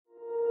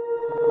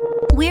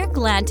We're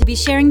glad to be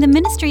sharing the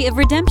ministry of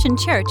Redemption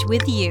Church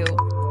with you.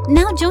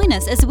 Now join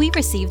us as we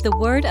receive the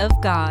Word of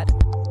God.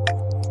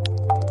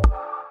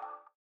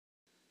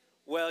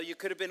 Well, you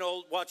could have been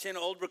watching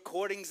old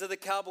recordings of the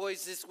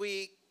Cowboys this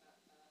week.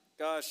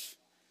 Gosh.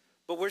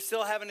 But we're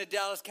still having a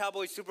Dallas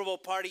Cowboys Super Bowl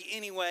party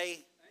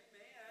anyway.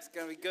 It's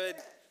going to be good.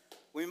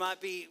 We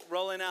might be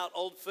rolling out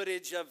old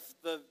footage of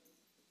the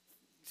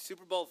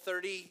Super Bowl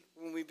 30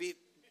 when we beat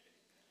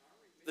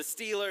the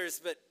Steelers.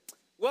 But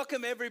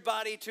welcome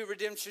everybody to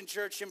Redemption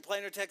Church in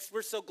Plano, Texas.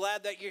 We're so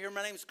glad that you're here.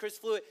 My name is Chris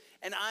Fluitt,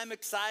 and I'm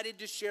excited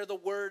to share the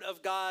Word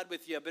of God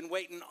with you. I've been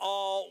waiting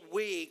all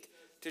week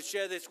to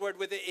share this Word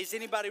with it. Is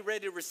anybody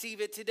ready to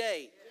receive it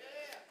today?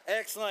 Yeah.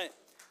 Excellent.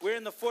 We're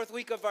in the fourth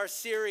week of our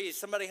series.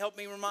 Somebody help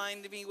me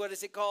remind me, what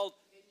is it called?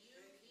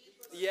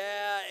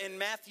 Yeah, in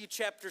Matthew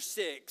chapter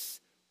 6,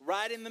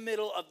 right in the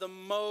middle of the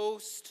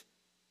most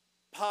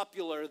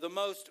popular, the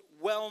most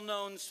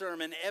well-known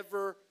sermon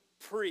ever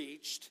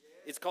preached.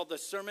 It's called the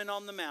Sermon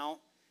on the Mount.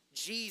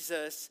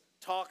 Jesus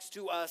talks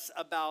to us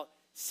about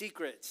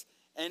secrets.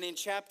 And in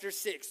chapter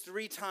 6,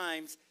 3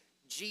 times,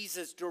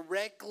 Jesus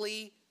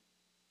directly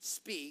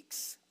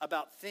speaks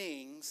about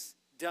things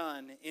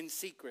done in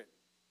secret.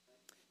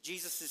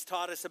 Jesus has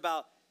taught us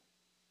about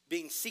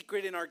being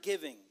secret in our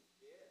giving,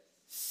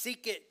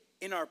 secret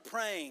in our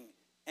praying,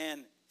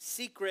 and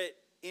secret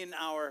in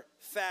our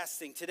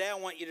fasting. Today I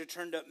want you to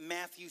turn to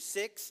Matthew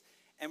 6,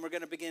 and we're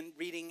going to begin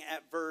reading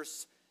at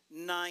verse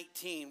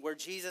 19, where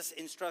Jesus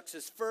instructs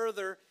us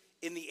further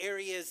in the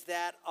areas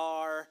that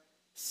are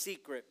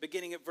secret.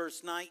 Beginning at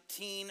verse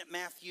 19,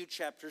 Matthew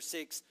chapter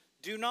 6.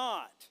 Do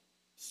not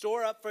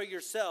store up for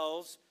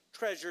yourselves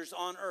treasures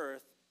on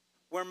earth,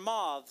 where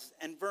moths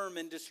and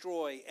vermin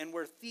destroy, and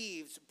where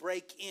thieves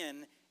break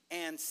in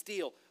and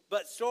steal.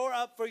 But store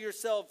up for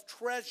yourself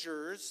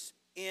treasures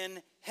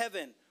in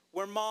heaven,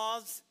 where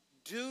moths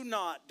do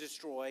not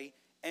destroy,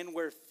 and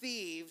where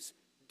thieves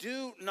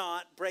do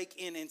not break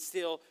in and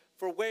steal.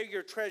 For where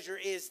your treasure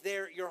is,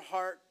 there your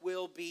heart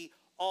will be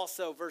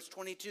also. Verse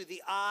 22,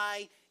 the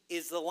eye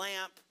is the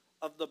lamp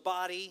of the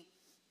body.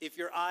 If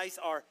your eyes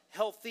are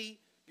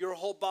healthy, your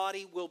whole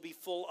body will be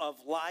full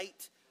of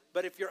light.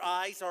 But if your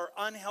eyes are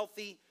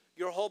unhealthy,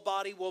 your whole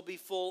body will be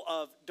full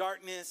of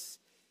darkness.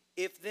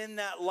 If then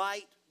that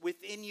light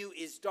within you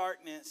is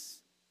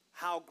darkness,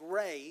 how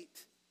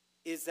great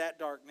is that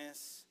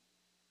darkness?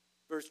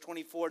 Verse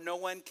 24, no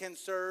one can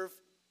serve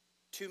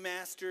two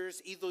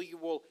masters. Either you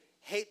will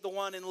hate the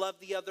one and love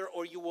the other,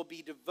 or you will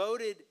be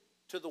devoted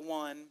to the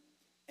one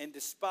and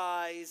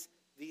despise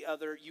the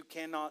other. You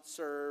cannot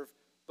serve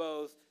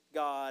both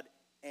God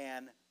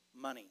and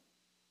money.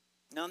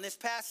 Now, in this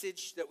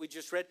passage that we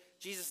just read,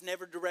 Jesus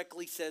never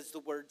directly says the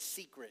word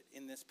secret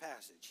in this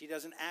passage. He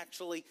doesn't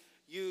actually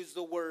use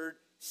the word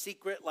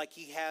secret like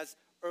he has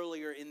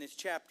earlier in this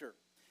chapter.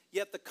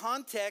 Yet the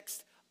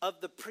context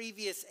of the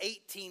previous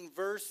 18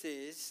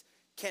 verses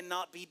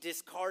cannot be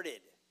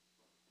discarded.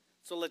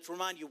 So let's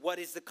remind you, what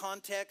is the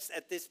context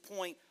at this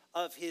point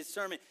of his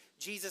sermon?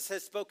 Jesus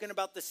has spoken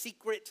about the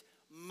secret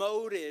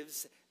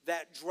motives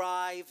that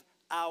drive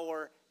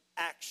our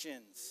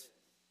actions.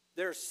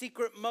 There are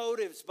secret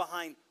motives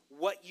behind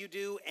what you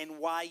do and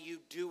why you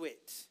do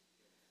it.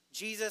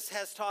 Jesus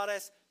has taught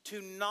us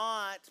to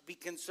not be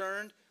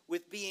concerned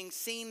with being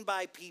seen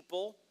by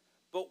people,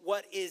 but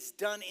what is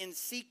done in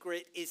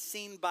secret is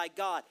seen by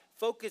God.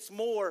 Focus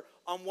more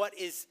on what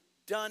is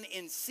done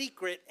in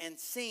secret and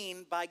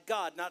seen by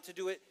God, not to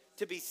do it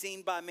to be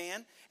seen by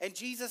man. And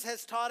Jesus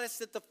has taught us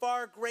that the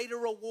far greater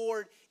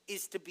reward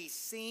is to be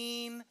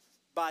seen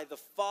by the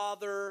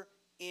Father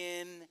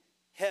in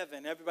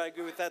heaven. Everybody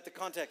agree with that, the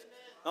context?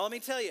 Now let me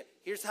tell you,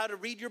 here's how to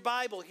read your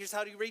Bible. Here's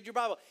how to read your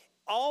Bible.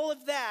 All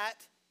of that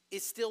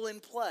is still in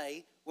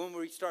play when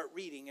we start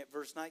reading at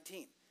verse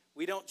 19.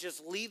 We don't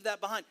just leave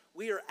that behind.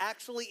 We are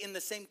actually in the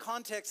same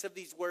context of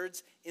these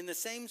words, in the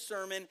same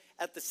sermon,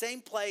 at the same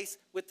place,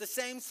 with the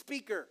same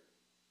speaker.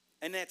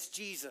 And that's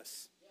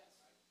Jesus.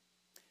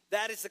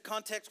 That is the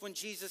context when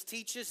Jesus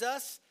teaches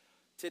us.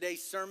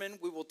 Today's sermon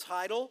we will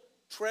title,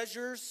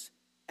 Treasures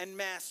and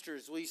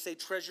Masters. Will you say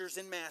treasures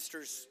and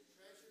masters?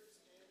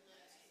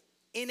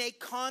 In a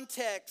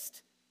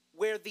context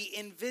where the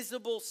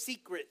invisible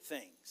secret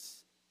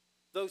things,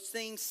 those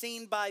things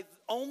seen by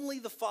only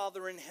the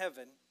Father in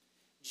heaven,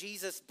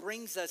 Jesus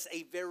brings us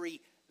a very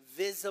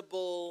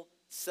visible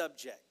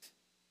subject.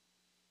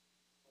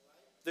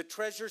 The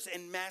treasures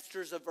and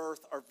masters of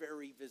earth are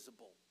very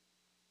visible.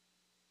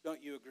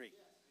 Don't you agree?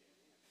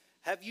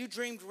 Have you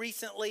dreamed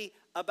recently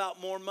about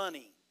more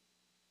money?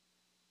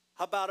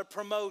 How about a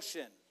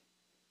promotion?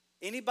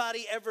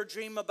 Anybody ever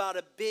dream about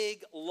a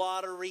big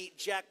lottery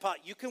jackpot?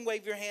 You can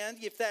wave your hand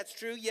if that's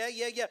true. Yeah.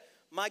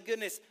 My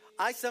goodness,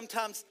 I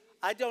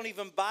don't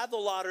even buy the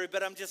lottery,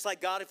 but I'm just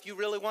like, God, if you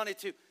really wanted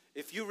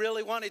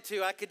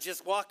to, I could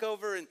just walk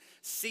over and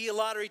see a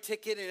lottery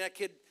ticket, and I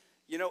could,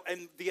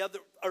 and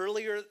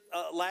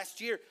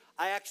last year,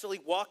 I actually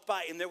walked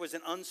by and there was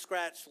an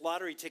unscratched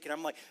lottery ticket.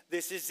 I'm like,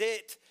 this is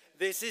it.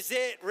 This is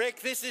it, Rick,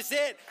 this is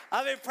it.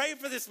 I've been praying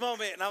for this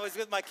moment. And I was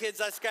with my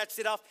kids, I scratched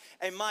it off.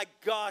 And my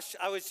gosh,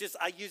 I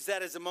used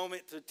that as a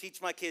moment to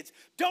teach my kids,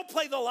 don't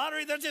play the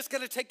lottery, they're just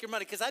gonna take your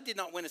money. Because I did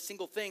not win a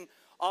single thing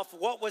off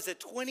what was a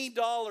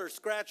 $20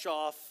 scratch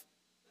off.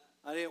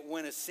 I didn't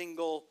win a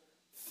single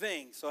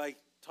thing. So I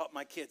taught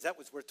my kids, that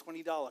was worth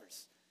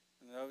 $20.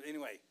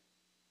 Anyway,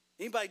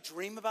 anybody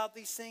dream about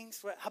these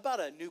things? How about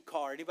a new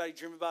car? Anybody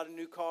dream about a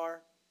new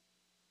car?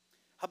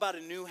 How about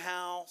a new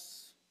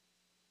house?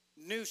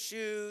 New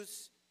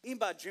shoes?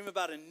 Anybody dream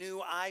about a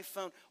new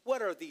iPhone?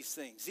 What are these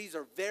things? These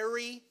are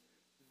very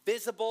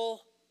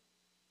visible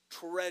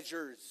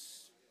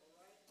treasures.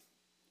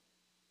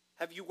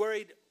 Have you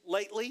worried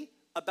lately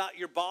about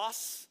your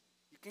boss?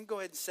 You can go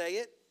ahead and say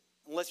it,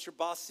 unless your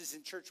boss is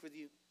in church with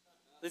you.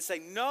 Then say,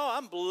 no,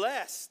 I'm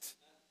blessed.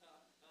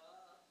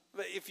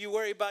 But if you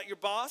worry about your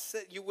boss,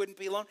 that you wouldn't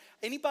be alone.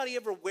 Anybody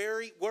ever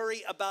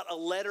worry about a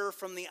letter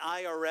from the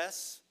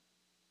IRS?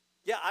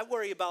 Yeah, I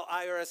worry about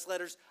IRS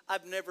letters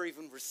I've never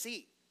even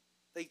received.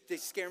 They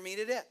scare me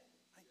to death.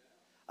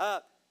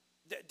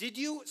 Did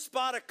you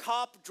spot a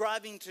cop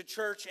driving to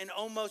church and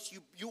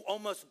you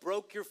almost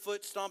broke your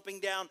foot stomping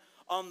down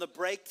on the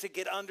brake to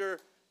get under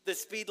the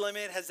speed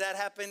limit? Has that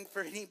happened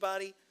for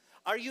anybody?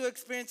 Are you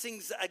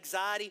experiencing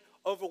anxiety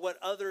over what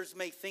others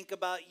may think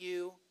about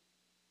you?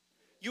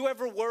 You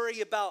ever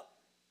worry about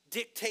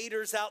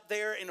dictators out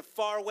there in a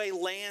faraway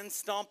land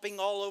stomping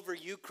all over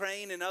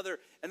Ukraine and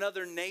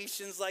other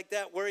nations like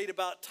that, worried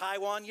about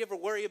Taiwan? You ever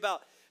worry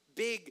about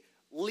big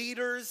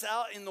leaders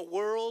out in the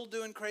world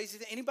doing crazy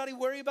things? Anybody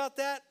worry about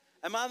that?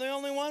 Am I the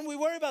only one? We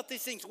worry about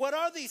these things. What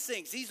are these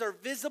things? These are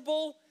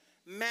visible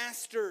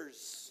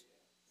masters.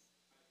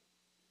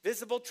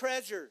 Visible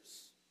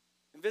treasures.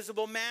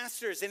 Invisible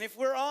masters. And if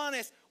we're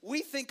honest, we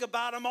think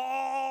about them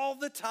all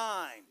the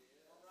time.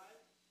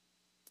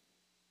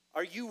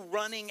 Are you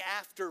running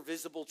after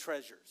visible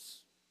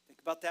treasures?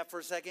 Think about that for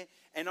a second.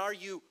 And are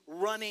you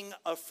running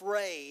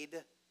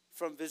afraid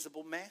from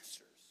visible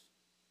masters?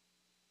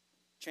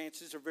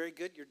 Chances are very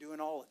good you're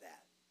doing all of that.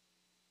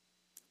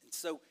 And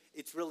so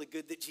it's really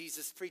good that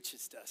Jesus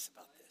preaches to us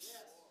about this.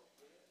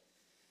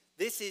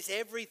 This is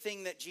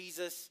everything that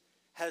Jesus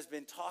has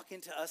been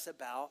talking to us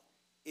about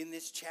in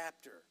this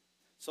chapter.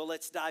 So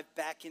let's dive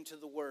back into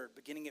the word.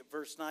 Beginning at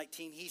verse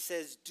 19, he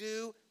says,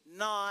 do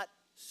not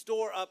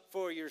store up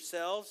for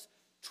yourselves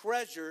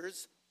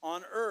treasures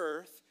on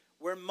earth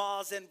where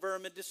moths and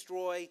vermin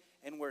destroy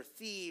and where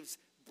thieves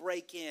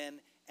break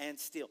in and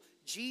steal.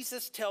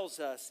 Jesus tells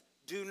us,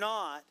 do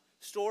not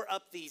store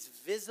up these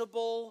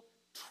visible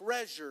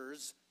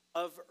treasures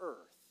of earth.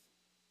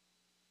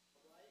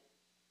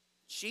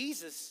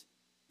 Jesus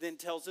then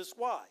tells us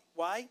why.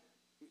 Why?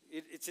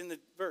 It's in the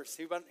verse.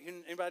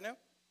 Anybody know?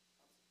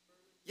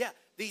 Yeah,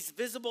 these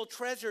visible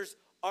treasures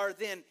are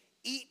then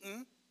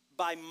eaten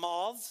by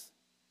moths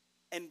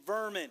and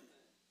vermin.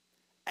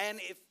 And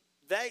if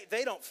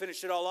they don't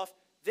finish it all off,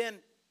 then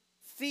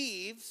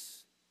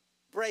thieves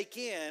break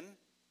in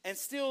and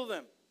steal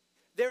them.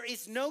 There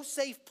is no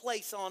safe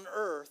place on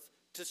earth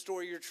to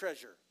store your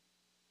treasure.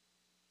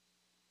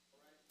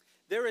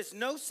 There is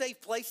no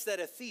safe place that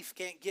a thief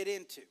can't get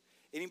into.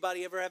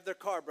 Anybody ever have their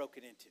car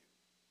broken into?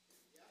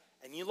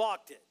 And you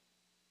locked it.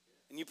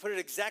 And you put it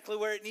exactly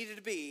where it needed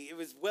to be. It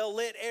was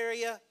well-lit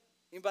area.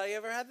 Anybody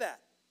ever have that?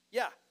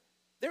 Yeah.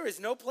 There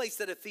is no place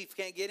that a thief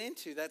can't get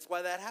into. That's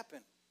why that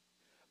happened.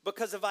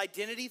 Because of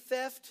identity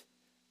theft,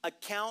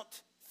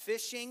 account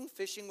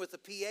phishing with a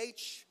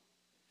PH,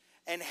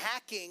 and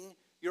hacking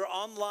your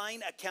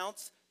online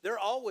accounts, they're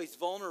always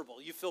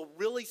vulnerable. You feel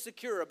really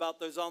secure about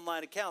those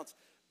online accounts,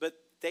 but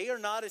they are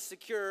not as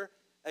secure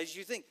as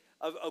you think.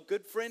 A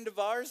good friend of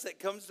ours that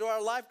comes to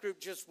our life group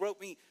just wrote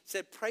me,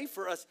 said, pray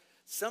for us.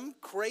 Some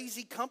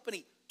crazy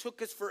company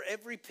took us for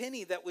every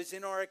penny that was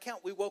in our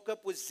account. We woke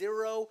up with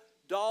 $0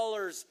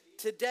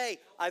 today.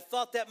 I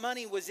thought that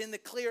money was in the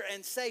clear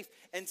and safe,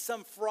 and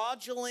some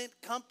fraudulent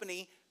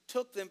company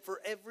took them for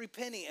every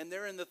penny, and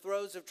they're in the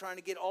throes of trying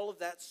to get all of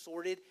that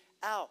sorted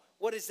out.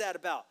 What is that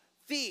about?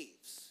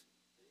 Thieves.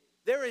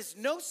 There is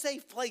no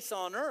safe place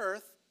on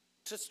earth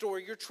to store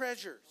your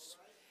treasures.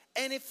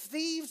 And if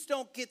thieves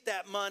don't get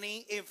that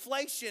money,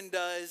 inflation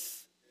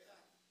does.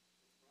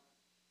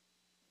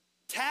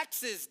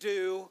 Taxes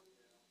do.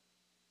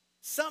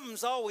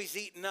 Something's always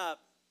eaten up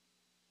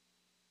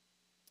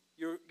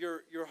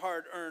your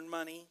hard-earned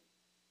money.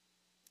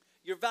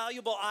 Your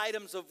valuable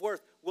items of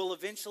worth will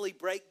eventually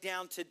break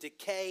down to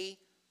decay,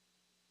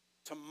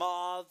 to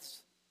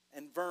moths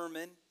and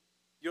vermin.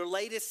 Your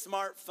latest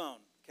smartphone.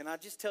 Can I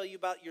just tell you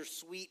about your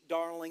sweet,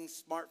 darling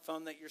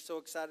smartphone that you're so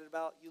excited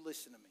about? You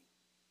listen to me.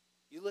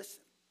 You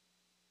listen.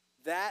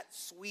 That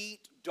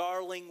sweet,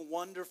 darling,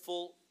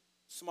 wonderful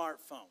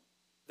smartphone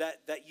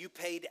that you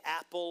paid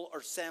Apple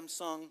or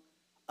Samsung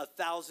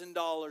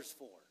 $1,000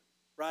 for,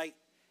 right?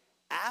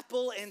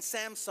 Apple and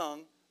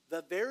Samsung,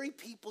 the very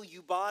people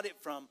you bought it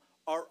from,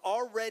 are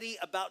already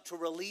about to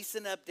release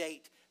an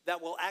update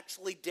that will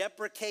actually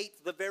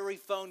deprecate the very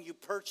phone you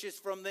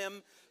purchased from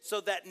them, so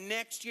that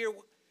next year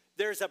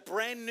there's a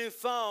brand new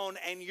phone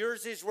and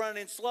yours is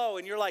running slow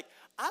and you're like,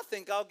 I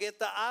think I'll get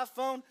the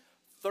iPhone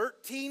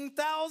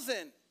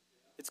 13,000.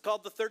 It's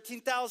called the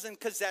 13,000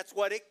 because that's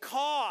what it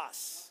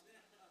costs.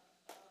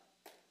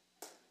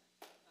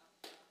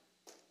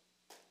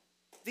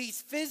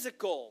 These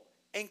physical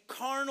and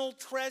carnal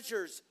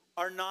treasures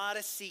are not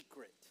a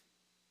secret.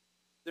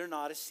 They're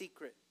not a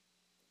secret.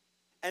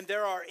 And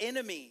there are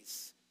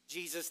enemies,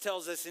 Jesus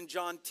tells us in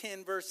John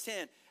 10, verse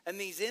 10. And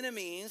these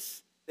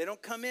enemies, they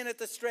don't come in at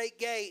the straight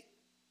gate,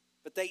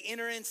 but they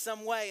enter in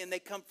some way, and they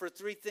come for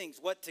three things.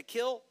 What? To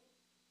kill,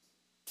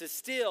 to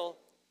steal,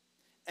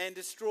 and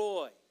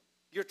destroy.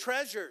 Your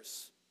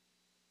treasures.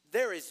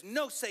 There is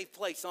no safe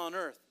place on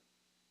earth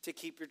to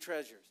keep your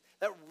treasures.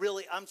 That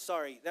really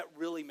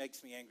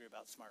makes me angry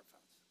about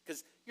smartphones.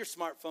 Because your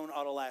smartphone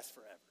ought to last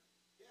forever.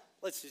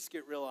 Let's just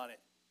get real on it.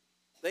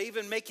 They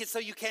even make it so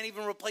you can't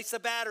even replace the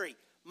battery.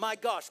 My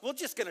gosh, we're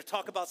just going to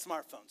talk about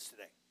smartphones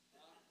today.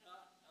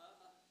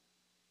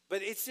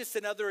 But it's just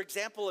another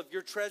example of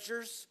your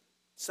treasures.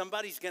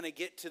 Somebody's going to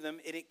get to them,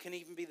 and it can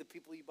even be the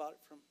people you bought it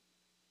from.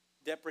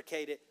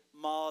 Deprecate it.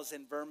 Moths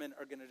and vermin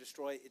are going to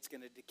destroy it. It's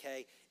going to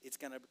decay. It's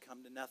going to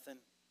become to nothing.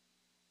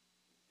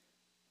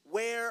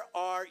 Where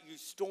are you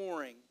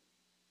storing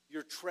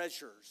your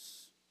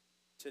treasures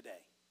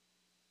today?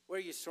 Where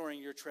are you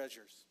storing your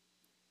treasures?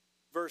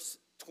 Verse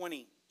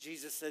 20,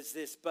 Jesus says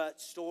this, but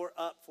store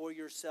up for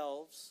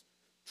yourselves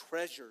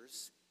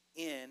treasures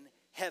in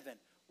heaven,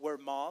 where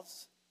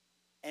moths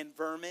and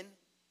vermin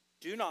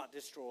do not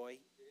destroy,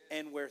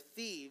 and where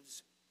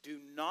thieves do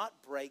not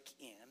break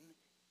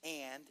in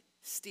and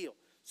steal.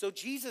 So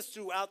Jesus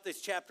throughout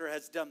this chapter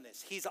has done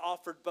this. He's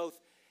offered both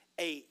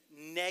a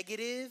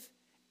negative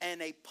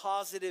and a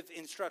positive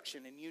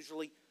instruction, and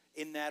usually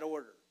in that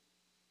order.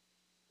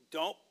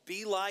 Don't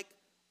be like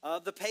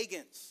the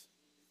pagans,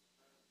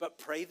 but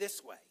pray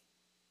this way.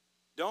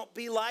 Don't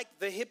be like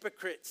the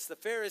hypocrites, the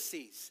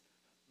Pharisees,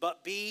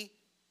 but be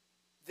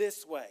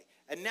this way.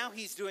 And now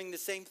he's doing the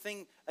same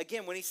thing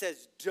again when he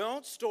says,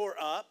 don't store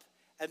up,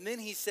 and then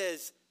he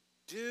says,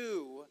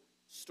 do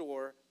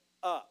store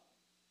up.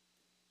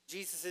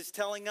 Jesus is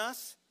telling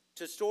us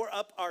to store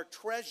up our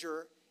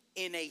treasure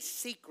in a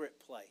secret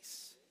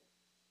place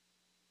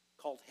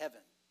called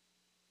heaven.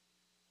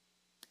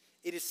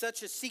 It is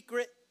such a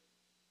secret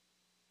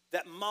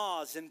that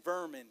moths and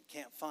vermin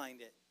can't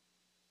find it.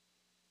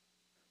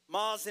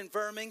 Moths and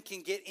vermin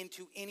can get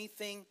into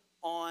anything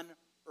on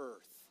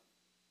earth.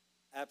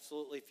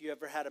 Absolutely. If you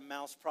ever had a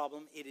mouse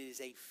problem, it is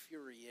a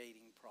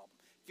infuriating problem.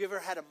 If you ever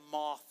had a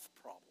moth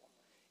problem,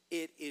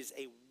 it is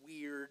a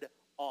weird,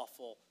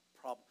 awful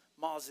problem.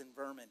 Moths and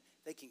vermin,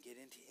 they can get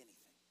into anything.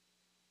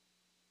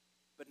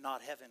 But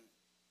not heaven.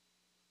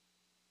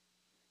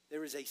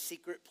 There is a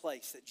secret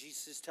place that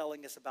Jesus is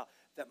telling us about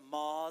that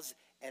moths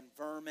and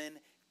vermin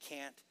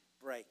can't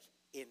break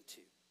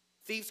into.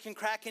 Thieves can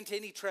crack into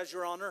any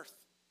treasure on earth,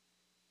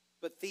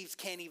 but thieves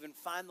can't even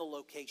find the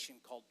location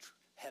called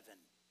heaven,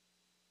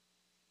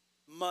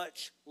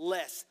 much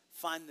less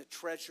find the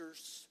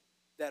treasures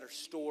that are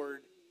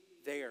stored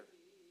there.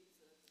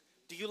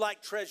 Do you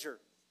like treasure?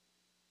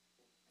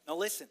 Now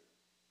listen,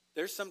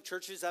 there's some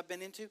churches I've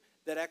been into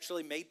that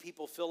actually made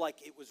people feel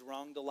like it was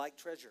wrong to like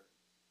treasure.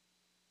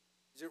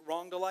 Is it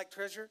wrong to like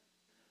treasure?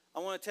 I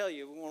want to tell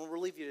you, I want to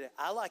relieve you today.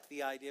 I like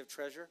the idea of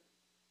treasure.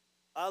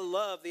 I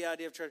love the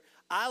idea of treasure.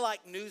 I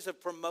like news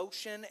of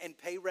promotion and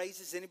pay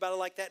raises. Anybody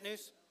like that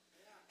news?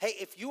 Hey,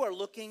 if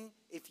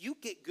you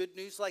get good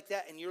news like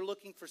that and you're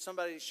looking for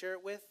somebody to share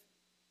it with,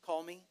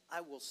 call me. I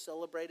will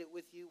celebrate it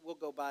with you. We'll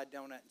go buy a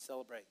donut and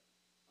celebrate.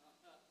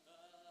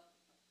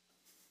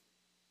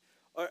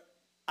 Or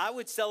I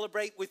would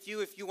celebrate with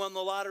you if you won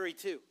the lottery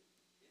too.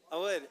 I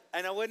would.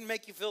 And I wouldn't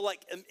make you feel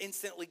like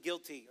instantly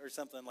guilty or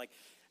something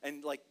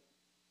and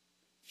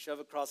shove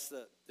across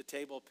the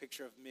table a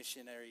picture of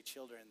missionary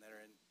children that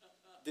are in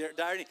their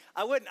dire need.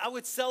 I wouldn't. I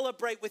would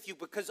celebrate with you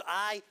because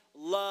I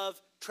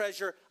love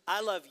treasure.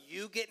 I love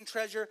you getting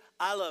treasure.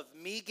 I love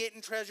me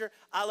getting treasure.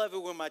 I love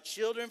it when my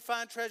children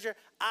find treasure.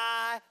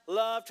 I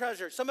love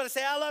treasure. Somebody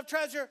say, I love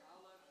treasure. I love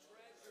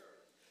treasure.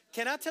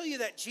 Can I tell you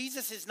that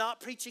Jesus is not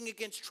preaching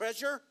against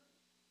treasure?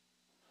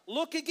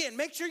 Look again.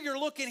 Make sure you're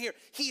looking here.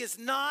 He is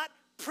not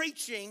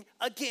preaching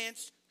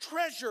against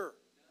treasure.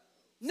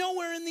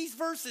 Nowhere in these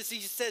verses he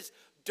says,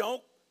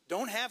 don't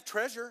have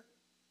treasure.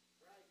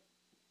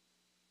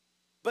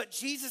 But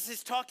Jesus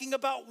is talking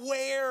about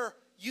where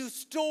you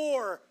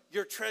store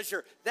your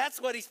treasure.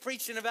 That's what he's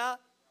preaching about.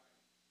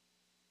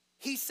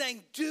 He's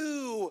saying,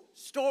 do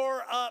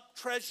store up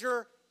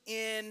treasure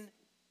in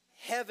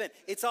heaven.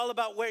 It's all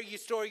about where you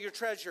store your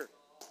treasure.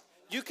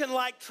 You can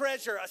like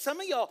treasure.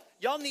 Some of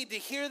y'all need to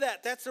hear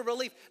that. That's a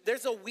relief.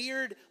 There's a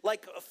weird,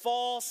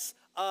 false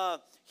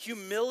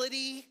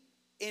humility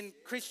in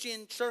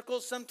Christian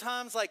circles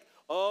sometimes.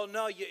 Oh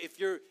no, if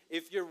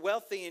you're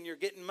wealthy and you're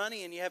getting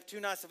money and you have too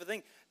nice of a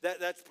thing,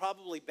 that's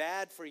probably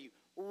bad for you.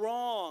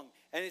 Wrong.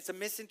 And it's a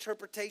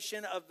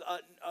misinterpretation of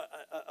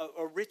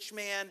a rich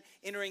man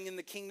entering in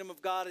the kingdom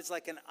of God is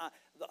like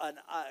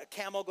a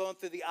camel going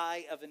through the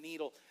eye of a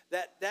needle.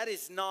 That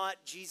is not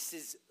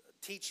Jesus'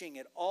 teaching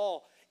at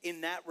all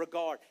in that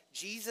regard.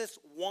 Jesus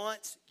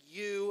wants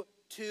you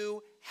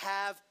to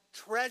have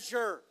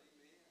treasure.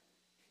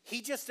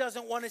 He just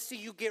doesn't want to see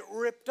you get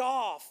ripped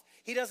off.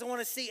 He doesn't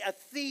want to see a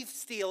thief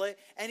steal it,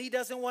 and he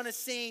doesn't want to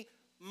see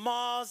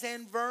moths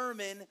and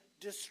vermin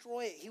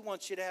destroy it. He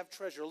wants you to have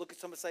treasure. Look at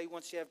somebody and say, he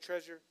wants you to have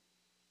treasure.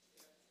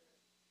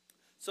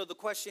 So the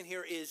question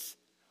here is,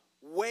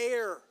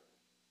 where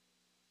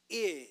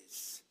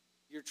is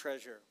your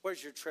treasure?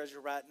 Where's your treasure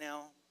right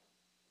now?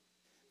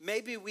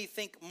 Maybe we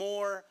think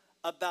more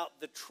about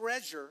the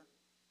treasure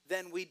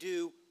than we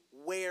do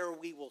where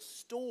we will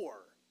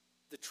store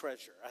the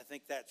treasure. I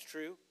think that's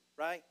true,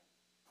 right?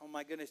 Oh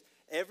my goodness.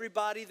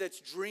 Everybody that's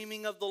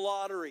dreaming of the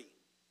lottery,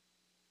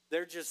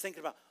 they're just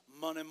thinking about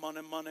money,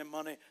 money, money,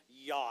 money,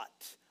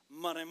 yacht,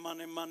 money,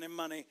 money, money,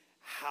 money,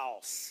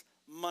 house,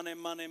 money,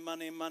 money,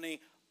 money, money,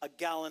 a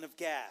gallon of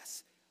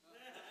gas,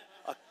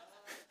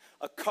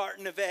 a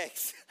carton of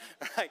eggs,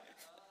 right?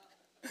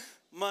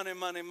 Money,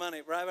 money,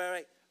 money,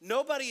 right.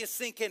 Nobody is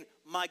thinking,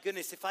 my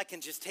goodness, if I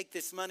can just take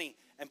this money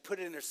and put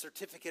it in a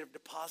certificate of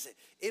deposit,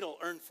 it'll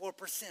earn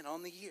 4%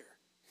 on the year.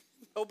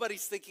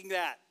 Nobody's thinking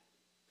that.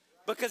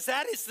 Because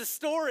that is the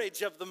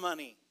storage of the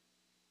money.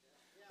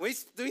 We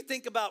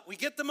think about, we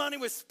get the money,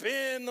 we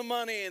spend the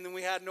money, and then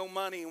we had no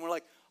money, and we're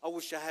like, I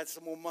wish I had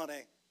some more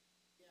money.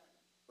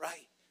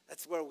 Right?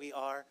 That's where we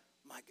are.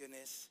 My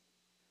goodness.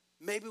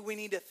 Maybe we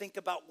need to think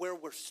about where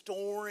we're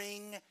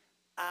storing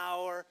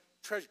our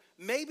treasure.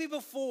 Maybe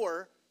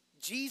before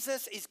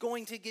Jesus is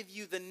going to give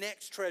you the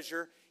next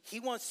treasure, he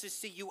wants to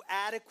see you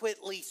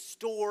adequately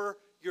store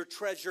your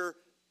treasure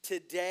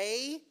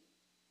today.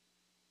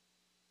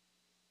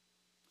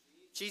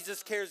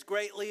 Jesus cares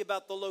greatly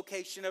about the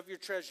location of your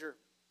treasure.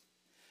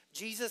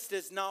 Jesus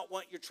does not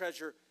want your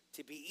treasure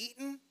to be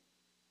eaten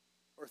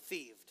or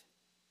thieved.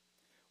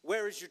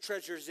 Where is your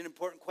treasure is an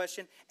important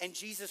question. And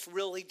Jesus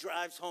really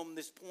drives home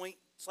this point.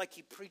 It's like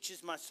he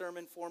preaches my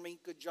sermon for me.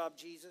 Good job,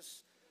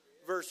 Jesus.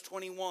 Verse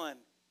 21.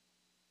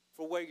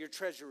 For where your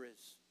treasure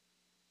is,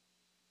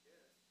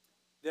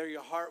 there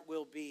your heart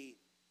will be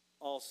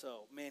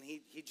also. Man,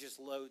 he just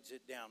loads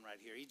it down right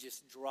here. He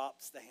just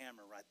drops the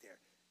hammer right there.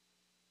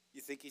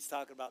 You think he's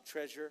talking about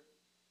treasure?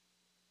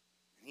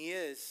 And he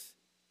is.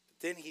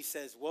 But then he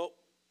says, well,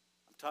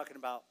 I'm talking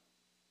about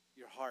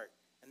your heart.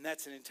 And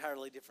that's an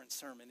entirely different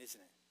sermon, isn't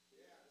it?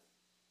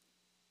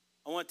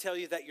 I want to tell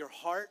you that your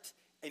heart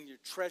and your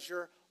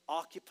treasure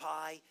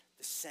occupy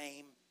the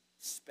same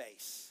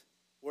space.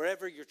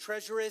 Wherever your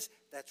treasure is,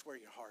 that's where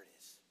your heart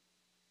is.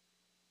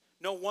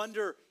 No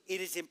wonder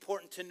it is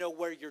important to know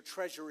where your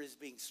treasure is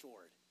being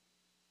stored.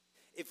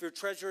 If your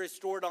treasure is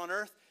stored on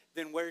earth,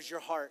 then where's your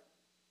heart?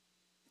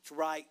 It's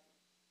right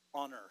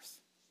on earth.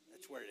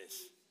 That's where it is.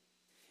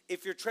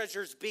 If your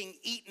treasure is being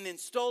eaten and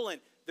stolen,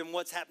 then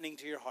what's happening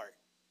to your heart?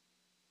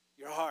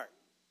 Your heart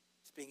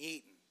is being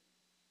eaten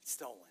and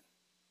stolen.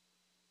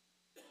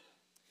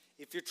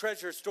 If your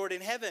treasure is stored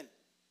in heaven,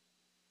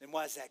 then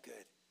why is that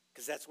good?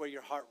 Because that's where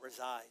your heart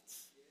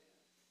resides.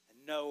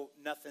 And no,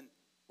 nothing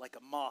like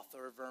a moth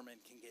or a vermin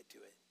can get to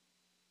it.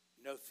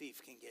 No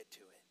thief can get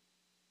to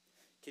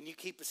it. Can you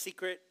keep a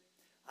secret?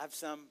 I have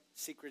some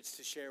secrets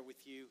to share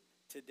with you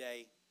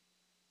today.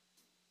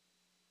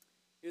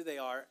 Here they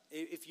are.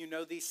 If you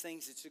know these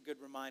things, it's a good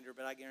reminder,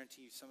 but I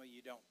guarantee you some of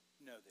you don't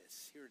know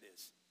this. Here it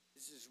is.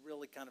 This is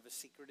really kind of a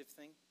secretive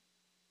thing.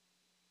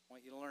 I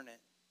want you to learn it.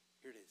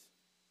 Here it is.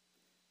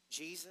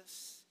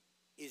 Jesus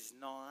is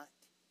not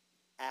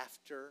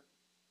after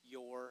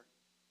your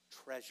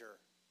treasure.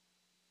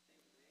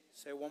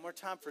 Say it one more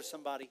time for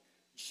somebody.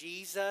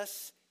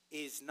 Jesus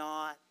is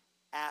not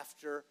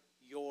after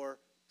your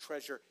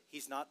treasure.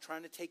 He's not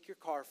trying to take your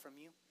car from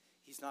you.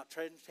 He's not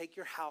trying to take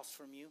your house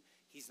from you.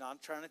 He's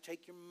not trying to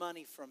take your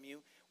money from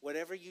you.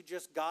 Whatever you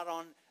just got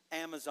on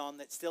Amazon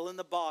that's still in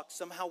the box,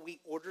 somehow we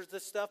order the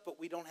stuff, but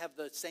we don't have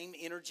the same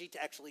energy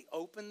to actually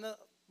open the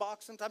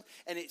box sometimes,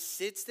 and it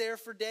sits there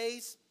for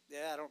days.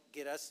 Yeah, I don't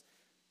get us.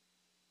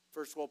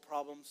 First world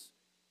problems.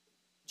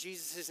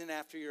 Jesus isn't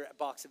after your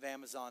box of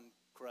Amazon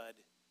crud.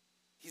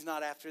 He's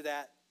not after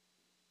that.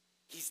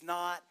 He's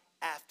not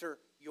after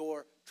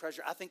your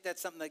treasure. I think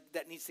that's something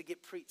that needs to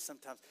get preached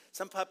sometimes.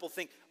 Some people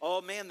think,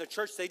 oh man, the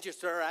church, they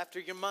just are after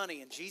your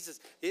money. And Jesus,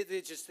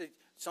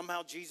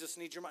 somehow Jesus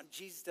needs your money.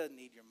 Jesus doesn't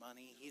need your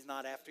money. He's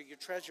not after your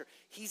treasure.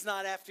 He's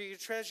not after your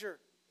treasure.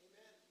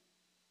 Amen.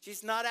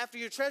 He's not after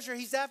your treasure.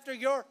 He's after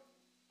your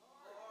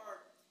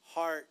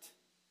heart.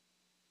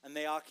 And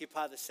they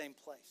occupy the same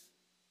place.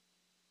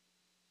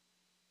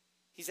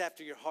 He's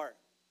after your heart.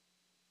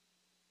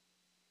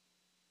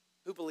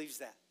 Who believes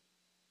that?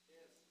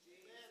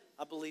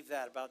 I believe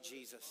that about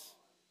Jesus.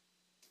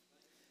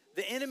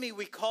 The enemy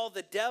we call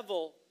the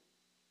devil,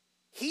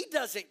 he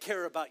doesn't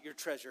care about your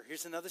treasure.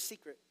 Here's another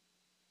secret.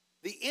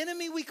 The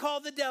enemy we call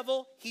the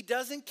devil, he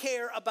doesn't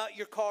care about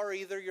your car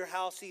either, your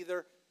house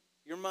either,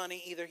 your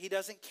money either. He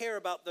doesn't care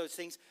about those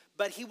things,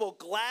 but he will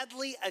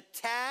gladly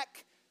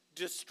attack,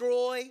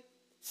 destroy,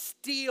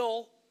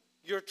 steal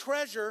your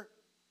treasure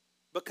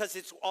because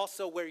it's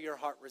also where your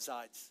heart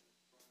resides.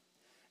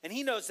 And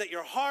he knows that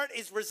your heart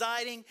is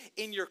residing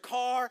in your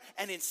car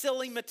and in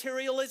silly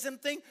materialism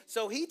thing.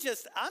 So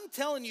I'm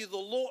telling you,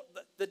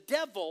 the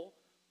devil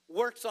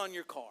works on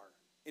your car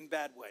in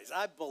bad ways.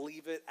 I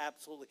believe it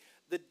absolutely.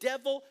 The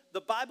devil,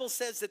 the Bible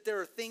says that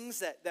there are things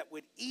that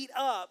would eat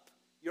up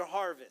your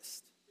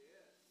harvest.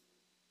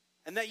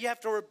 And that you have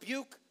to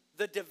rebuke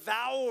the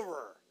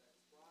devourer.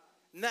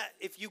 And that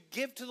if you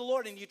give to the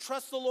Lord and you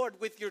trust the Lord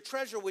with your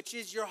treasure, which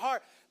is your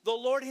heart, the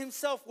Lord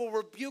himself will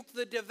rebuke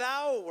the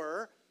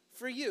devourer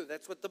for you.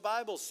 That's what the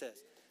Bible says.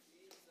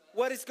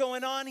 What is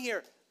going on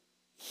here?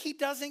 He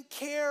doesn't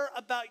care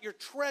about your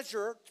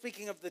treasure.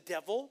 Speaking of the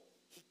devil,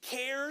 he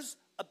cares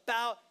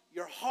about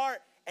your heart.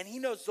 And he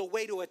knows the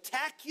way to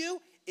attack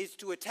you is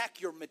to attack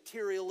your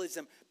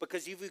materialism,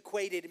 because you've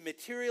equated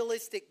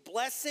materialistic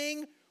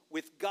blessing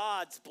with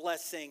God's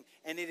blessing,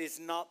 and it is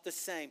not the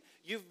same.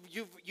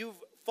 You've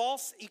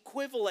false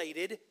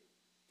equivalated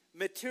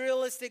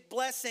materialistic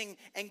blessing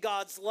and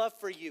God's love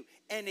for you,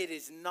 and it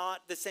is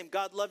not the same.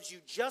 God loves you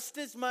just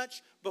as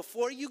much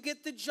before you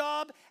get the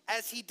job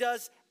as he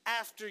does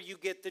after you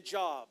get the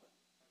job.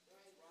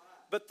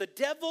 But the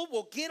devil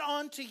will get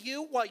on to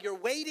you while you're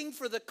waiting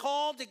for the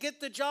call to get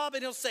the job,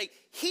 and he'll say,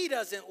 he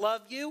doesn't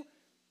love you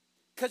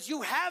because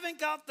you haven't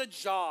got the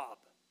job.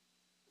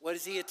 What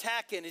is he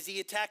attacking? Is he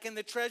attacking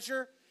the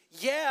treasure?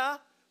 Yeah,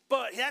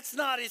 but that's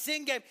not his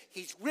end game.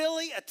 He's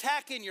really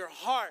attacking your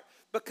heart,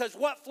 because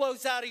what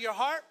flows out of your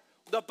heart?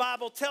 The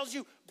Bible tells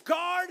you,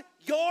 guard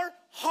your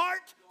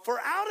heart, for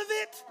out of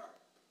it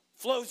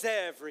flows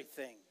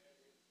everything.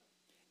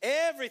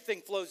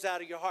 Everything flows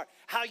out of your heart.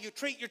 How you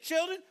treat your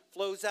children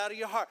flows out of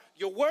your heart.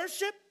 Your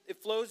worship,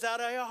 it flows out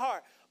of your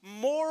heart.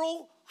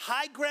 Moral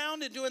high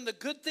ground and doing the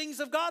good things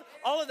of God,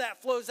 all of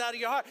that flows out of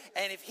your heart.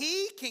 And if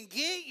he can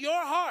get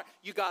your heart,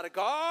 you got to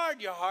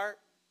guard your heart.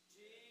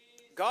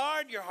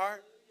 Guard your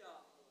heart.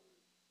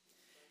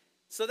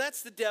 So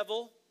that's the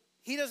devil.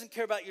 He doesn't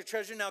care about your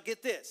treasure. Now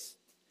get this.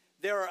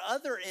 There are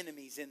other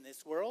enemies in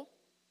this world.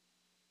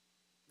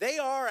 They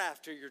are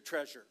after your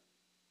treasure.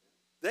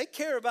 They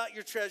care about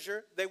your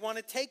treasure. They want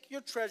to take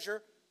your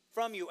treasure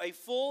from you. A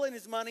fool and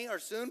his money are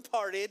soon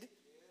parted.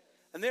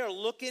 And they're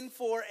looking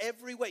for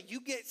every way.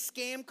 You get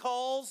scam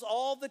calls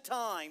all the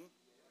time.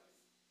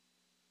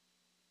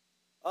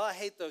 Oh, I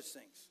hate those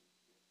things.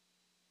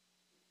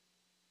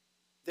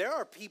 There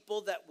are people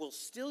that will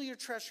steal your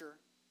treasure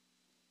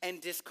and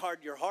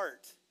discard your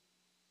heart.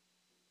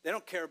 They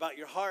don't care about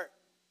your heart.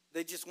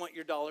 They just want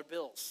your dollar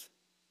bills.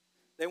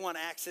 They want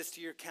access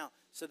to your account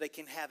so they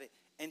can have it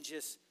and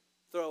just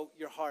throw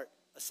your heart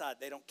aside.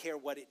 They don't care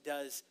what it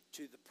does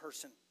to the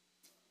person.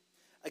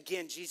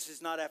 Again, Jesus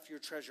is not after your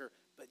treasure,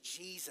 but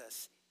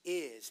Jesus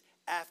is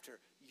after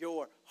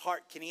your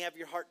heart. Can he have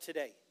your heart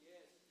today?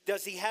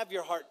 Does he have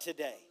your heart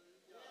today?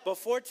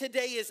 Before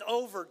today is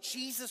over,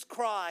 Jesus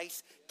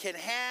Christ can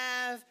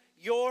have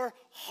your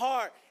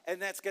heart.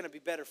 And that's going to be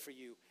better for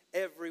you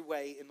every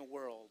way in the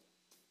world.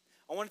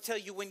 I want to tell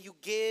you, when you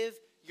give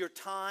your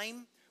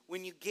time,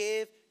 when you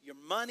give your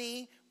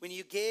money, when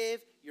you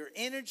give your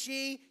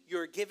energy,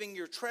 you're giving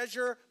your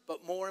treasure.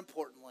 But more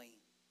importantly,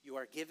 you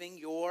are giving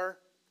your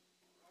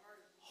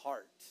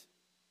heart.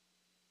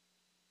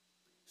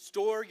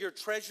 Store your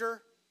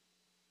treasure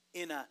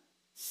in a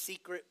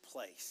secret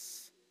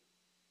place.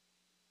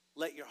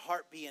 Let your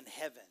heart be in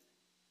heaven,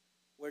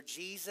 where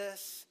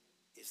Jesus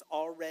is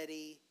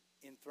already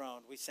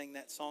enthroned. We sang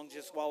that song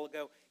just a while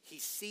ago.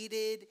 He's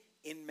seated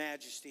in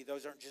majesty.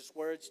 Those aren't just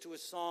words to a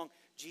song.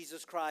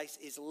 Jesus Christ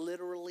is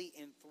literally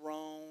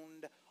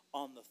enthroned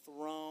on the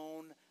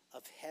throne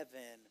of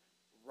heaven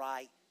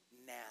right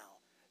now.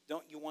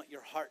 Don't you want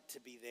your heart to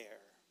be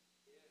there?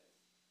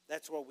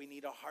 That's where we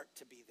need our heart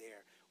to be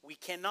there. We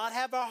cannot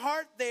have our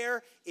heart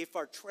there if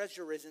our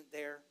treasure isn't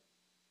there.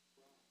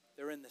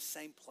 They're in the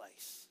same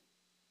place.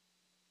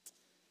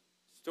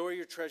 Store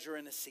your treasure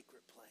in a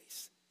secret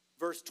place.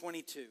 Verse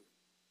 22.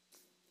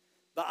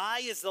 The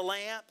eye is the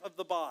lamp of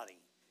the body.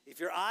 If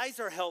your eyes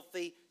are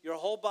healthy, your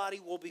whole body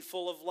will be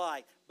full of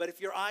light. But if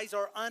your eyes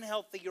are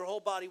unhealthy, your whole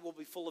body will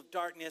be full of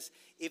darkness.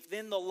 If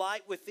then the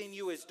light within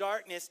you is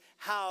darkness,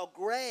 how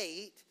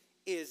great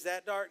is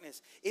that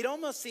darkness? It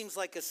almost seems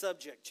like a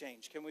subject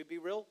change. Can we be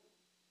real?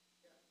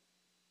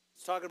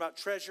 It's talking about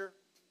treasure.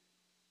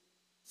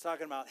 It's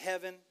talking about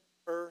heaven,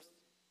 earth.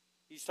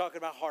 He's talking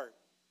about heart.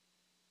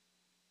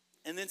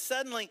 And then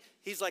suddenly,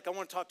 he's like, I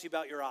want to talk to you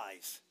about your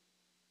eyes.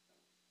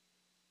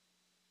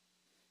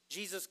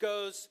 Jesus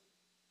goes,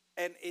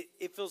 and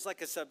it feels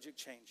like a subject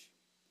change.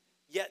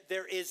 Yet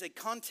there is a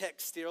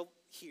context still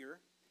here,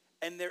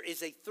 and there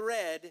is a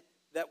thread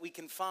that we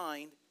can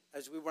find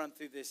as we run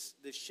through this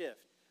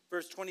shift.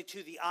 Verse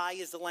 22, the eye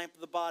is the lamp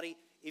of the body.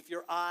 If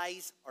your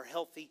eyes are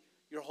healthy,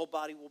 your whole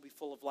body will be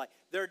full of light.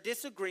 There are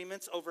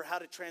disagreements over how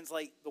to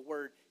translate the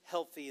word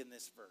healthy in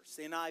this verse.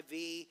 The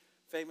NIV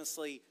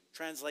famously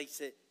translates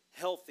it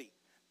healthy.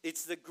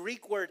 It's the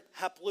Greek word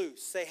haplous.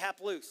 Say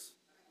haplous.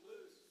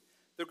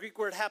 The Greek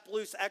word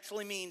haplous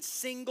actually means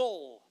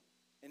single.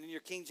 And in your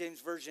King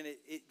James Version,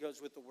 it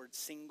goes with the word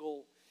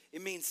single.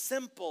 It means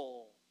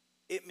simple.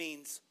 It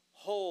means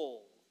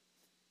whole.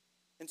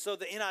 And so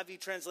the NIV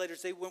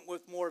translators, they went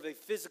with more of a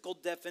physical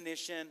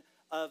definition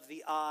of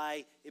the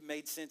eye. It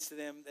made sense to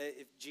them that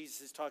if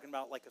Jesus is talking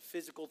about like a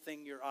physical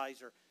thing, your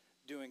eyes are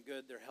doing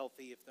good, they're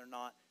healthy. If they're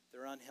not,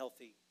 they're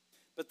unhealthy.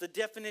 But the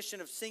definition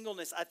of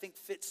singleness, I think,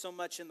 fits so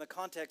much in the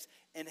context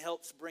and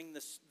helps bring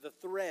the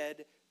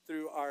thread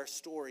through our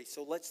story.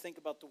 So let's think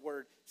about the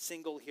word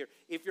single here.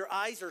 If your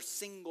eyes are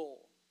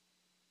single,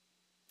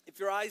 if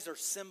your eyes are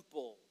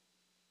simple,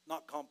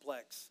 not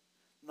complex,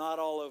 not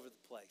all over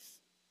the place,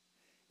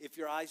 if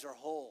your eyes are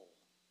whole,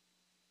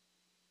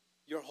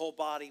 your whole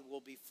body will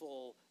be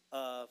full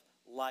of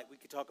light. We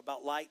could talk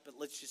about light, but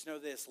let's just know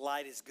this.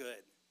 Light is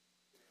good.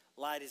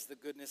 Light is the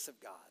goodness of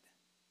God.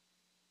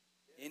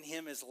 In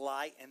him is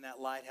light, and that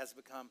light has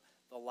become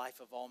the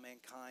life of all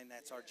mankind.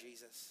 That's our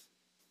Jesus.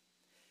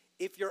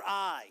 If your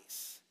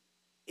eyes,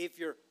 if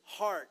your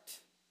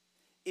heart,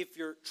 if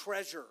your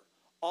treasure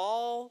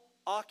all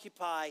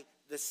occupy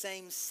the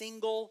same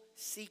single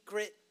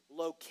secret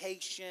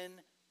location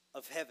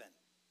of heaven,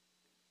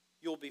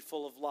 you'll be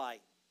full of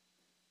light.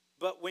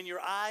 But when your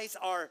eyes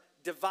are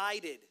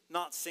divided,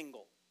 not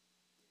single,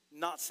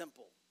 not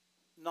simple,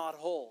 not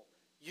whole,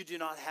 you do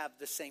not have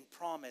the same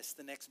promise.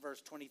 The next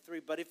verse,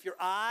 23. But if your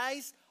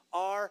eyes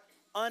are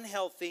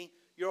unhealthy,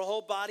 your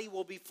whole body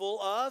will be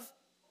full of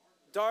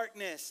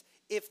darkness.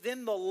 If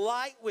then the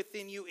light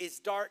within you is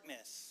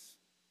darkness,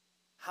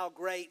 how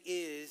great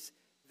is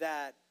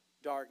that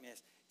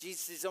darkness?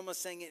 Jesus is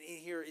almost saying it in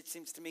here, it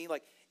seems to me,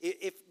 like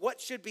if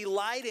what should be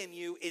light in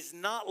you is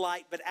not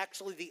light, but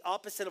actually the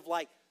opposite of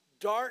light,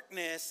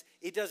 darkness,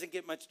 it doesn't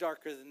get much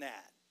darker than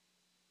that.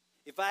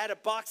 If I had a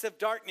box of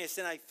darkness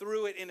and I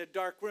threw it in a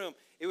dark room,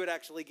 it would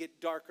actually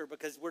get darker,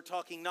 because we're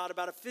talking not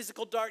about a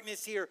physical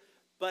darkness here,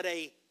 but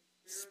a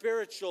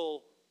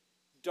spiritual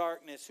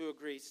darkness. Who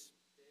agrees?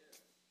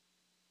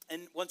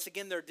 And once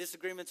again, there are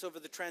disagreements over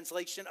the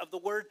translation of the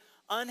word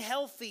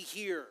unhealthy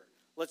here.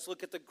 Let's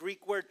look at the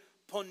Greek word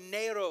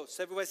poneros.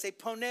 Everybody say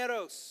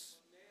poneros.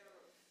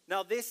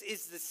 Now, this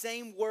is the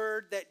same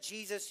word that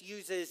Jesus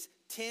uses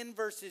 10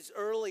 verses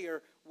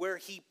earlier, where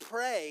he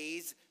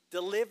prays,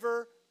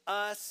 deliver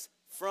us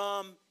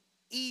from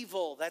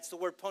evil. That's the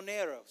word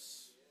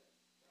poneros.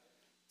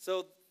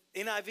 So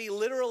NIV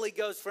literally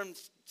goes from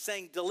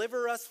saying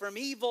deliver us from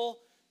evil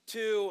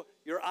to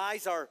your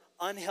eyes are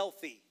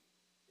unhealthy.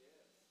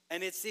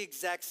 And it's the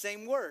exact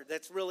same word.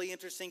 That's really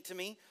interesting to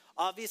me.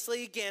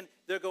 Obviously, again,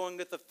 they're going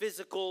with a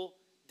physical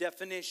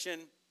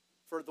definition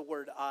for the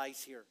word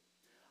eyes here.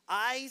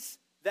 Eyes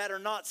that are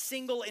not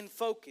single in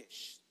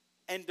focus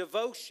and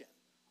devotion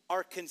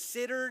are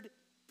considered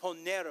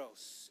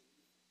poneros,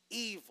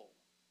 evil.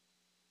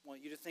 I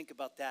want you to think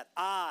about that.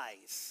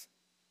 Eyes.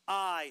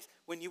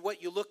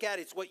 What you look at,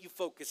 it's what you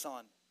focus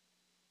on.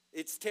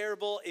 It's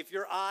terrible if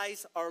your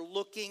eyes are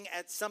looking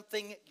at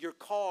something, your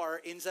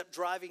car ends up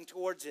driving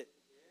towards it.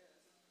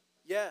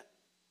 Yeah,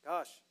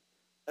 gosh.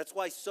 That's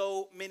why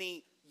so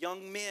many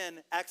young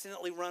men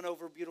accidentally run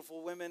over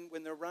beautiful women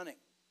when they're running.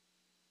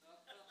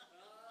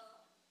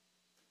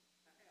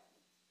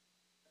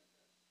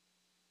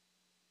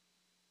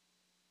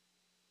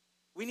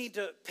 We need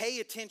to pay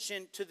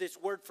attention to this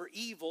word for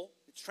evil.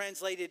 It's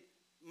translated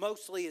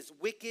mostly as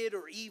wicked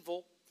or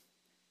evil.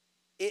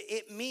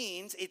 It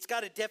means, it's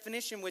got a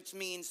definition which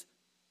means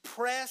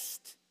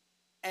pressed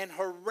and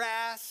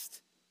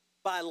harassed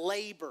by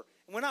labor.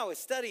 And when I was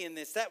studying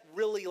this, that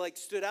really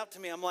stood out to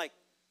me. I'm like,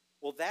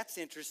 well, that's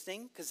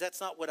interesting, because that's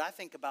not what I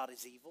think about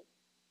as evil.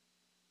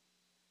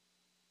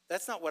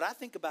 That's not what I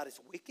think about as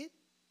wicked.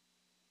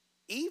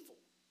 Evil.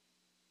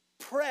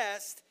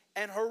 Pressed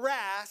and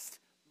harassed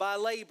by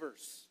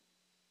labors.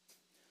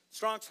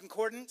 Strong's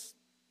Concordance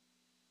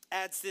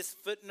adds this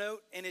footnote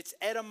in its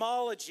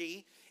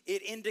etymology.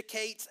 It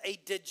indicates a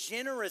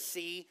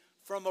degeneracy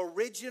from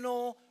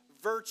original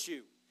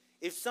virtue.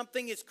 If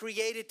something is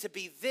created to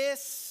be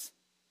this,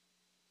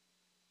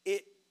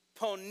 it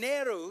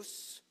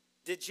ponerus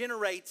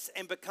degenerates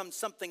and becomes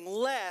something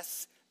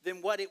less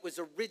than what it was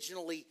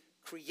originally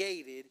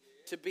created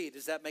to be.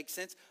 Does that make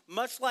sense?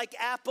 Much like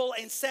Apple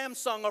and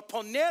Samsung are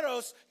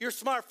poneros, your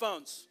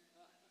smartphones.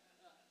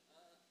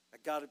 I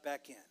got it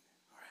back in.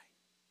 All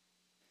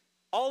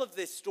right. All of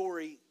this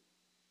story,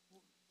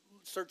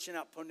 searching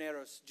out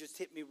poneros, just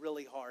hit me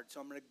really hard.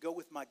 So I'm going to go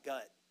with my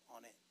gut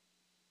on it.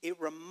 It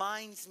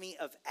reminds me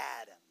of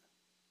Adam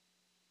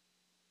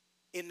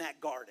in that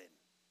garden,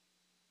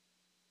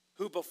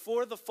 who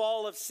before the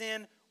fall of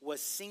sin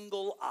was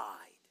single-eyed.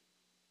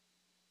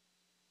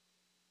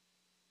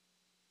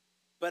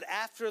 But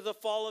after the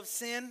fall of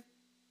sin,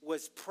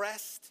 was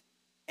pressed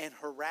and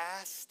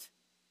harassed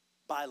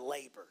by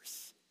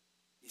labors.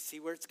 You see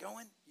where it's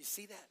going? You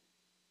see that?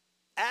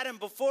 Adam,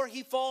 before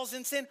he falls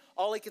in sin,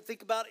 all he can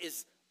think about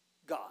is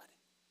God.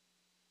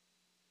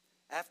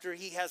 After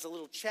he has a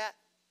little chat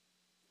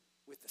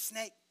with the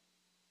snake,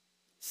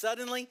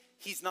 suddenly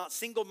he's not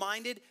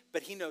single-minded,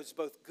 but he knows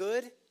both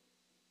good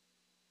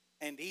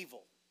and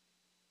evil.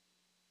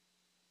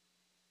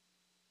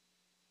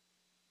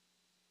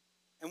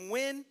 And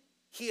when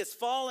he has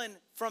fallen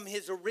from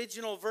his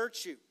original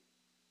virtue,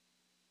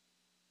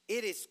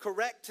 it is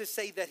correct to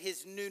say that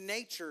his new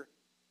nature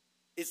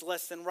is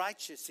less than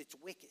righteous. It's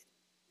wicked.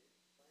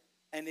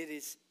 And it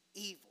is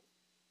evil.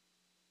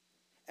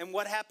 And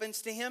what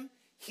happens to him?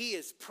 He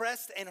is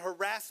pressed and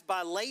harassed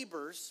by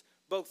labors,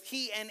 both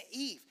he and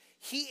Eve.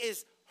 He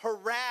is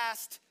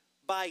harassed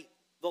by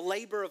the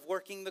labor of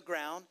working the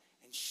ground,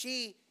 and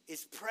she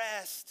is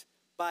pressed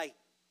by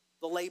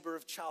the labor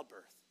of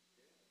childbirth.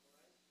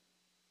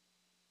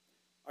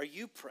 Are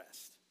you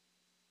pressed?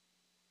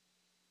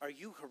 Are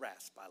you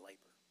harassed by labor?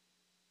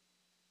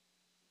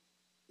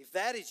 If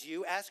that is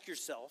you, ask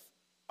yourself,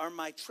 are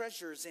my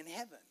treasures in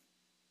heaven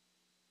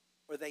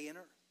or are they in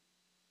earth?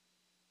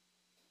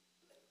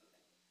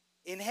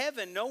 In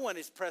heaven, no one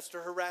is pressed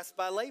or harassed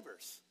by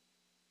labors.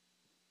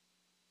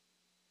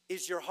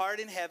 Is your heart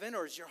in heaven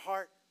or is your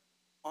heart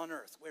on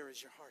earth? Where is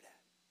your heart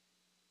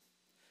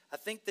at? I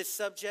think this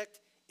subject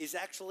is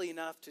actually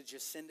enough to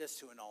just send us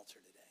to an altar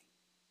today.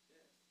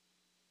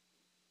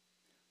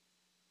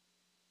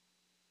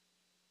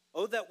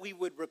 Oh, that we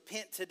would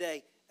repent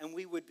today and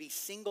we would be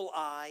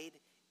single-eyed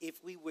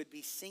if we would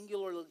be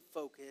singularly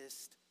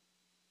focused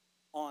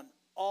on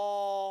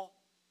all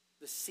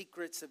the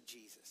secrets of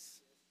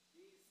Jesus.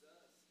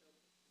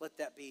 Let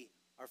that be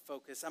our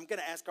focus. I'm going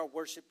to ask our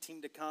worship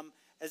team to come.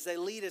 As they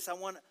lead us, I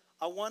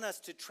want us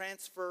to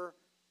transfer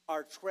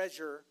our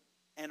treasure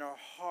and our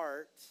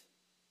heart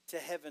to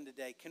heaven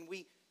today. Can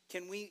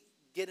we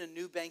get a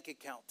new bank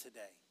account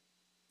today?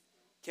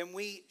 Can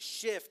we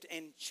shift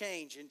and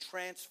change and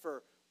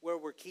transfer where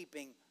we're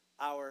keeping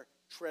our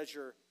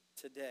treasure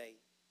today?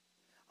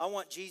 I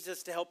want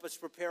Jesus to help us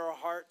prepare our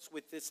hearts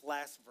with this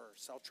last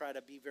verse. I'll try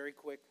to be very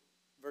quick.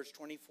 Verse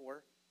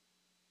 24.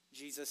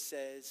 Jesus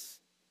says,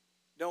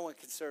 no one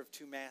can serve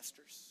two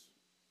masters.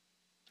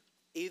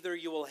 Either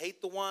you will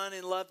hate the one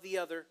and love the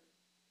other,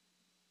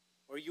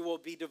 or you will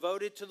be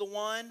devoted to the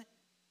one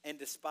and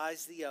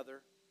despise the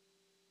other.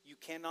 You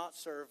cannot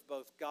serve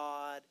both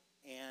God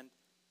and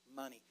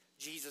money.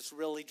 Jesus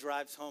really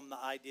drives home the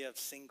idea of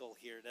single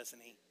here,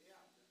 doesn't he?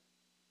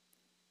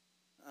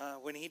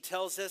 When he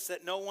tells us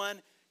that no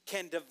one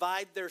can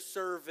divide their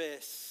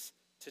service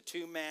to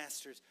two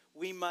masters.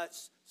 We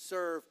must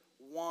serve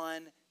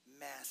one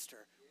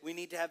master. We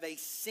need to have a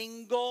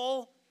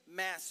single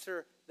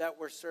master that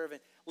we're serving.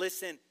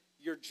 Listen,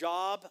 your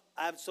job,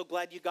 I'm so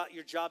glad you got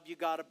your job, you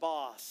got a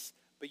boss.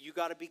 But you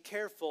got to be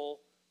careful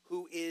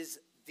who is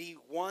the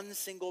one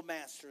single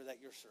master that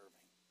you're serving.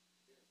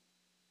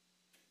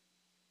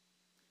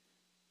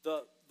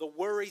 The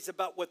worries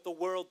about what the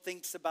world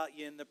thinks about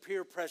you and the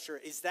peer pressure,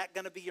 is that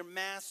going to be your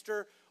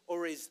master,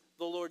 or is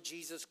the Lord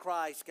Jesus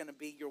Christ going to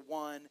be your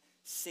one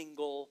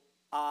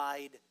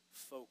single-eyed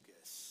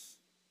focus?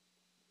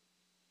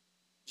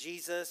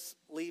 Jesus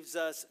leaves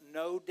us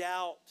no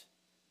doubt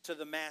to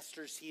the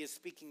masters he is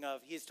speaking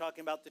of. He is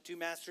talking about the two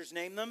masters.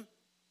 Name them.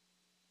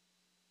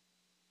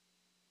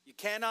 You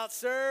cannot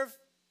serve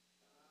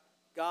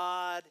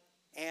God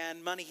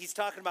and money. He's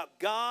talking about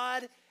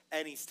God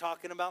and he's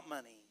talking about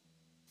money.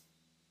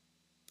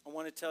 I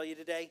want to tell you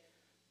today,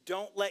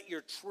 don't let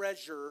your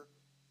treasure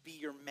be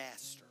your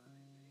master,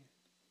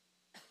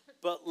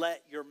 but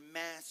let your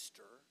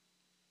master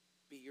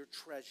be your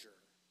treasure.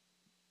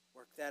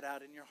 Work that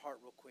out in your heart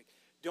real quick.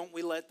 Don't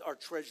we let our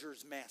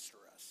treasures master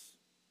us.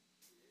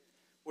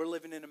 We're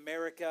living in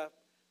America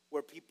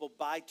where people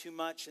buy too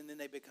much and then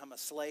they become a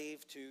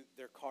slave to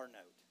their car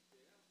note.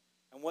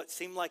 And what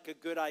seemed like a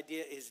good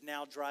idea is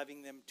now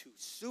driving them to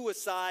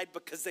suicide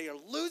because they are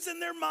losing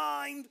their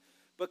mind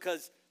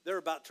because they're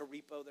about to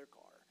repo their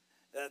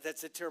car.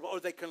 That's a terrible,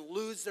 or they can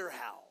lose their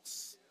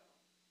house.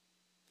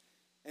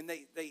 And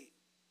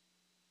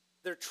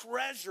they're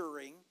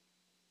treasuring,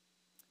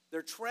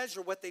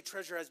 what they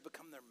treasure has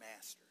become their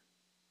master.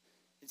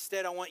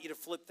 Instead, I want you to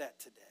flip that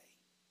today.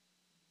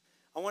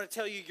 I want to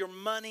tell you, your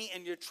money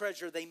and your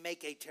treasure, they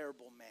make a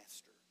terrible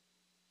master.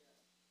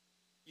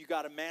 You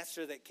got a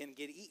master that can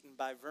get eaten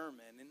by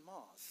vermin and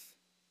moths.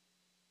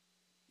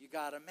 You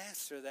got a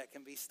master that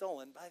can be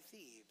stolen by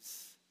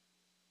thieves.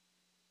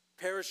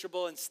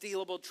 Perishable and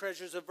stealable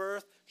treasures of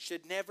earth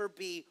should never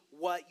be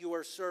what you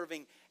are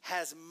serving.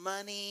 Has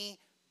money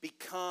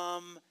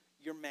become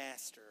your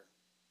master?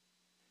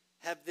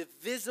 Have the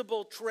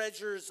visible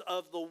treasures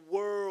of the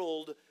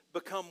world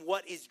become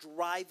what is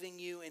driving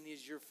you and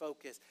is your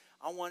focus?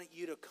 I want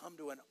you to come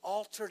to an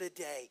altar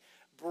today.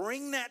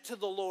 Bring that to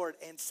the Lord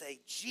and say,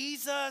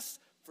 Jesus,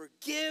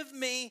 forgive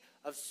me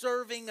of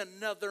serving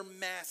another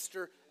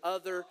master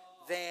other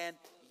than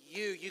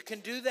you. You can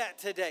do that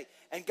today.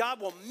 And God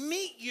will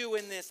meet you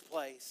in this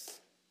place. Yes,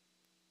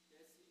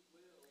 He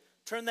will.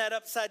 Turn that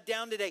upside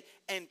down today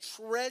and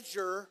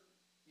treasure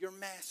your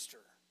master.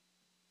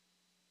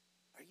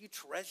 Are you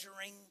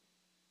treasuring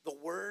the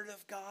Word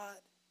of God?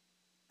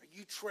 Are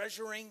you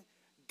treasuring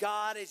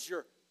God as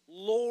your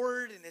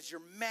Lord and as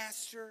your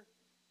master?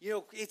 You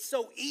know, it's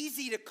so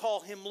easy to call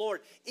him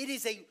Lord. It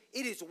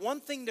is one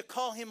thing to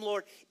call him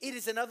Lord. It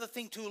is another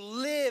thing to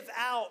live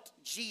out,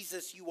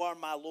 Jesus, you are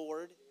my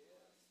Lord.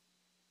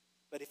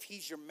 But if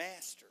he's your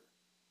master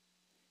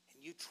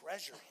and you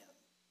treasure him,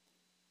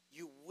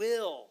 you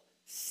will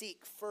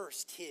seek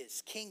first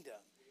his kingdom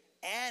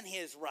and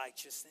his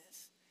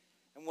righteousness.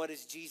 And what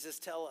does Jesus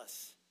tell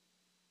us?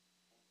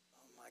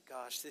 Oh my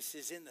gosh, this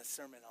is in the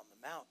Sermon on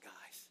the Mount,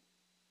 guys.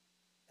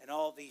 And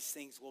all these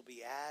things will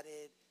be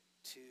added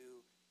to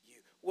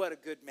you. What a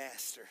good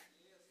master.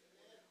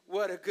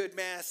 What a good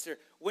master.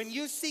 When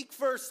you seek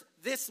first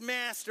this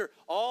master,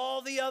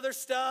 all the other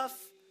stuff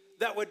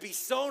that would be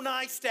so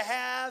nice to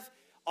have,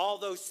 all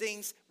those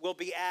things will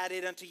be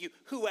added unto you.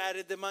 Who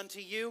added them unto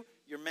you?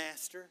 Your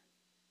master.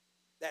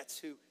 That's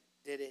who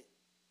did it.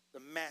 The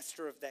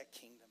master of that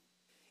kingdom.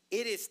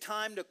 It is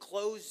time to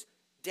close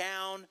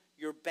down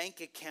your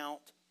bank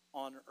account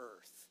on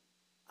earth.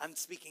 I'm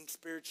speaking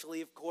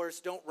spiritually, of course.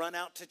 Don't run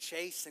out to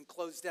Chase and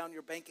close down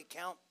your bank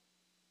account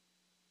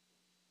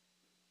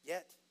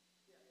yet.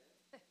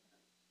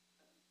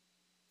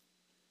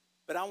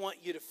 But I want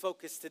you to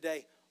focus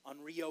today on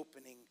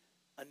reopening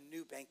a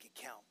new bank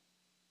account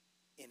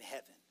in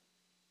heaven.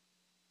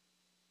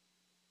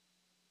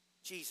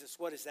 Jesus,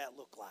 what does that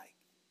look like?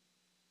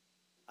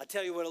 I'll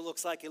tell you what it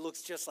looks like. It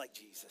looks just like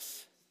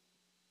Jesus.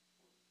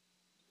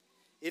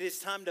 It is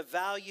time to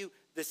value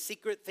the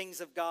secret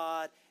things of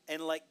God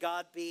and let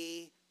God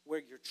be where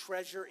your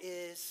treasure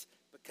is.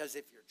 Because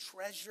if you're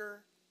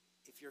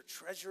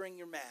treasuring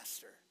your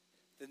master,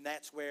 then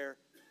that's where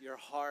your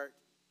heart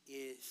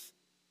is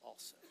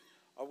also.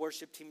 Our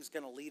worship team is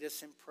going to lead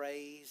us in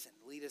praise and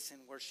lead us in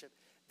worship.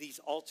 These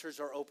altars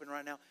are open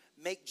right now.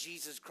 Make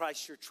Jesus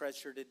Christ your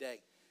treasure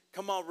today.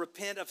 Come on,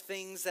 repent of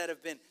things that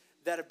have been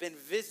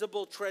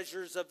visible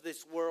treasures of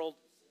this world.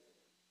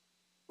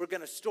 We're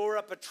going to store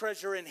up a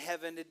treasure in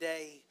heaven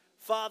today.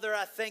 Father,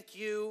 I thank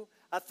you.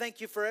 I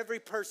thank you for every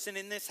person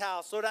in this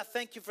house. Lord, I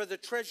thank you for the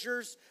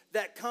treasures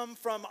that come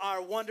from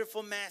our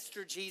wonderful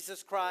Master,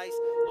 Jesus Christ.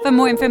 For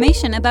more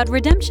information about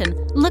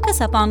redemption, look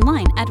us up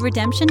online at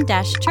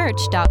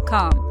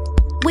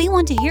redemption-church.com. We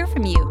want to hear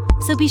from you,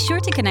 so be sure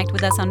to connect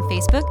with us on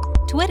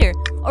Facebook, Twitter,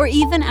 or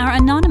even our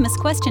anonymous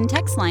question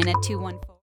text line at 214.